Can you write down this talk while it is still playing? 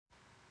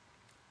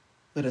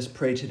Let us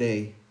pray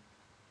today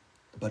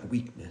about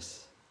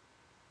weakness.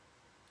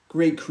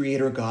 Great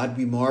Creator God,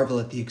 we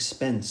marvel at the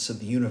expense of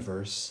the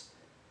universe,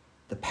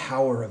 the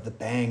power of the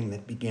bang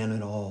that began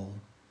it all,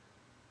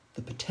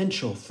 the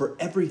potential for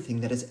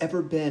everything that has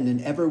ever been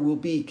and ever will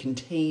be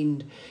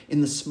contained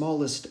in the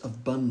smallest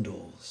of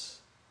bundles,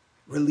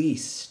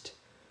 released,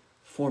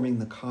 forming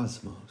the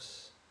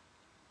cosmos.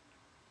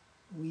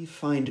 We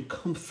find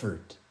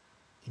comfort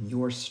in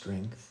your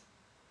strength,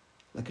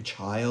 like a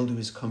child who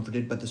is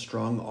comforted by the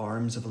strong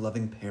arms of a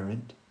loving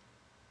parent,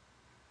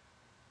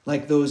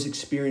 like those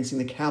experiencing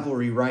the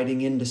cavalry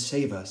riding in to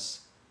save us,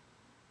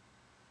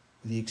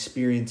 with the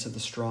experience of the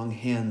strong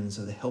hands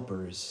of the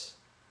helpers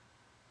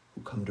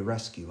who come to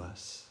rescue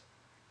us.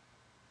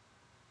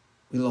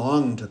 We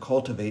long to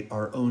cultivate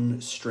our own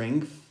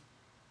strength,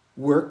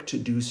 work to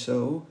do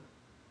so,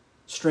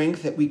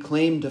 strength that we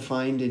claim to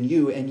find in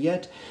you, and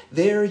yet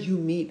there you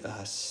meet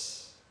us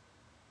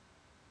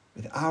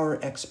with our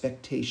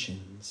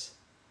expectations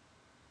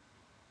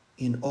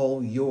in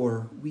all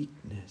your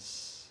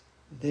weakness.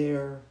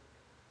 There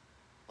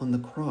on the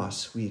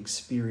cross we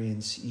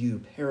experience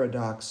you,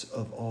 paradox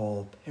of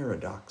all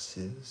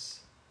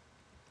paradoxes.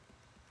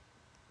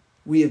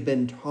 We have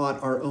been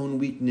taught our own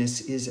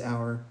weakness is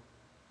our,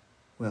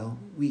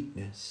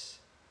 weakness.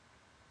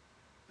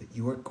 But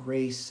your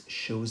grace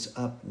shows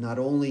up not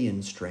only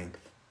in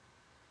strength,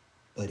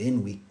 but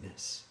in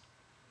weakness.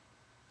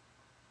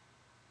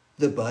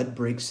 The bud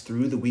breaks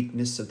through the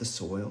weakness of the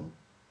soil,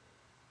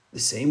 the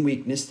same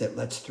weakness that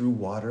lets through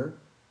water,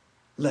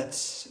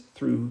 lets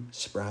through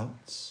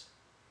sprouts.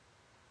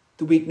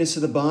 The weakness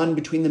of the bond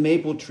between the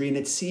maple tree and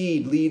its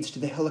seed leads to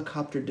the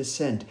helicopter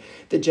descent,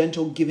 the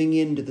gentle giving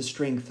in to the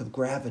strength of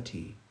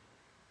gravity,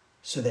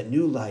 so that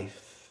new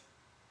life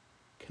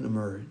can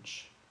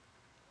emerge.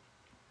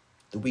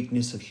 The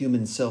weakness of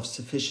human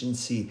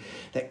self-sufficiency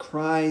that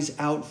cries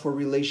out for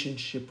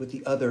relationship with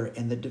the other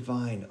and the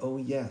divine. Oh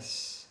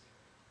yes,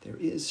 there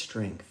is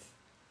strength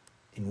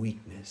in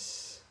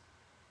weakness,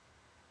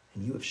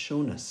 and you have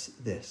shown us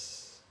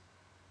this.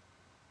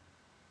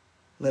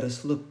 Let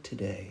us look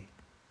today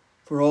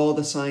for all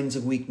the signs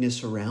of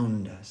weakness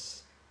around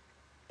us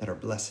that are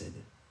blessed,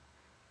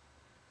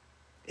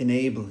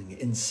 enabling,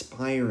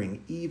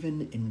 inspiring,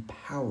 even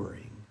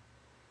empowering.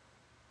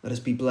 Let us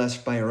be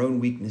blessed by our own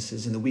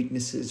weaknesses and the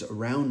weaknesses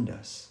around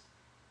us,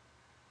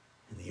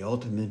 and the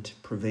ultimate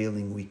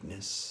prevailing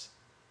weakness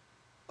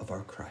of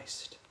our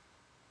Christ.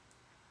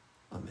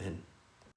 Amen.